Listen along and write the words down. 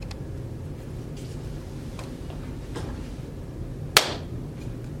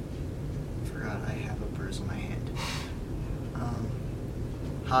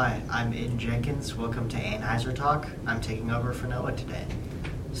Hi, I'm Aiden Jenkins. Welcome to Anheuser Talk. I'm taking over for Noah today.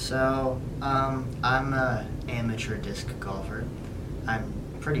 I'm an amateur disc golfer. I'm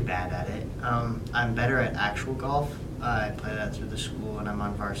pretty bad at it. I'm better at actual golf. I play that through the school and I'm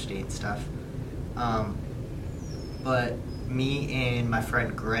on varsity and stuff. But me and my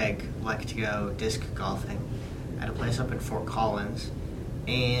friend Greg like to go disc golfing at a place up in Fort Collins.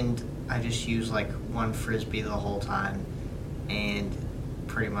 And I just use like one frisbee the whole time. And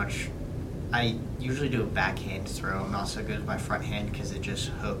pretty much, I usually do a backhand throw. I'm not so good with my front hand because it just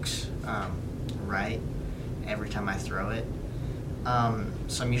hooks right every time I throw it.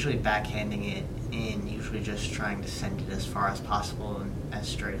 So I'm usually backhanding it and usually just trying to send it as far as possible and as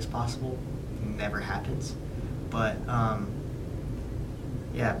straight as possible. Never happens. But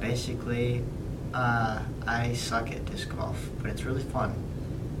yeah, basically, I suck at disc golf, but it's really fun.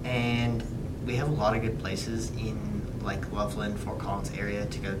 And we have a lot of good places in like Loveland, Fort Collins area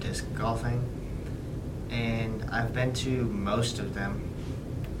to go disc golfing. And I've been to most of them.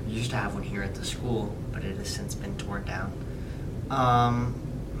 We used to have one here at the school, but it has since been torn down. I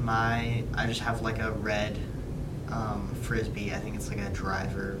just have like a red frisbee. I think it's like a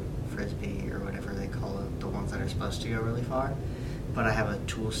driver frisbee or whatever they call it, the ones that are supposed to go really far. But I have a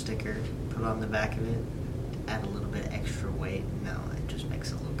tool sticker put on the back of it to add a little bit extra weight. No, it just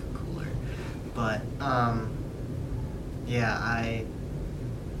makes it look cooler. But yeah, I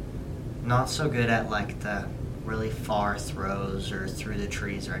not so good at like the really far throws or through the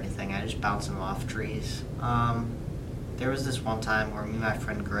trees or anything. I just bounce them off trees. There was this one time where me and my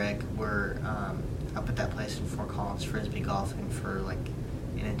friend Greg were up at that place in Fort Collins frisbee golfing for like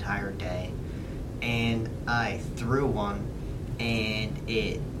an entire day, and I threw one and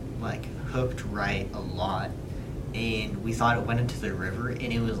it like hooked right a lot, and we thought it went into the river,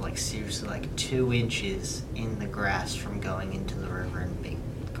 and it was like seriously like 2 inches in the grass from going into the river and being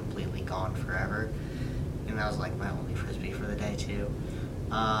completely gone forever. And that was like my only frisbee for the day too.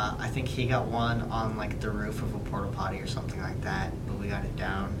 I think he got one on like the roof of a porta potty or something like that, but we got it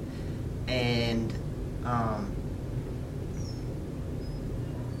down. And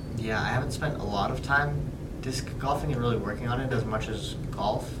yeah, I haven't spent a lot of time disc golfing and really working on it as much as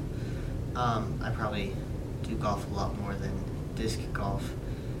golf. I probably do golf a lot more than disc golf.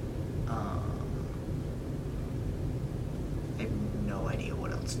 I have no idea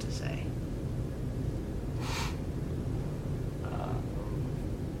what else to say.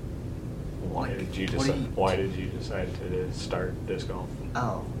 Why did you decide to start disc golf?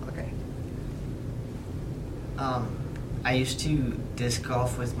 Oh, okay. I used to disc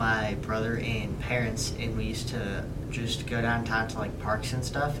golf with my brother and parents, and we used to just go downtown to like parks and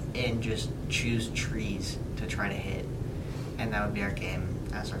stuff and just choose trees to try to hit. And that would be our game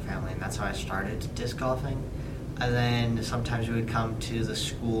as our family, and that's how I started disc golfing. And then sometimes we would come to the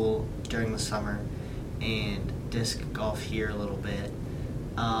school during the summer and disc golf here a little bit.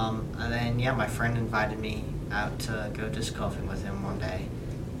 And then, yeah, my friend invited me out to go disc golfing with him one day,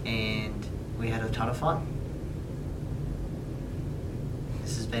 and we had a ton of fun.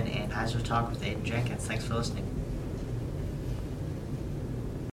 This has been Anheuser Talk with Aiden Jenkins. Thanks for listening.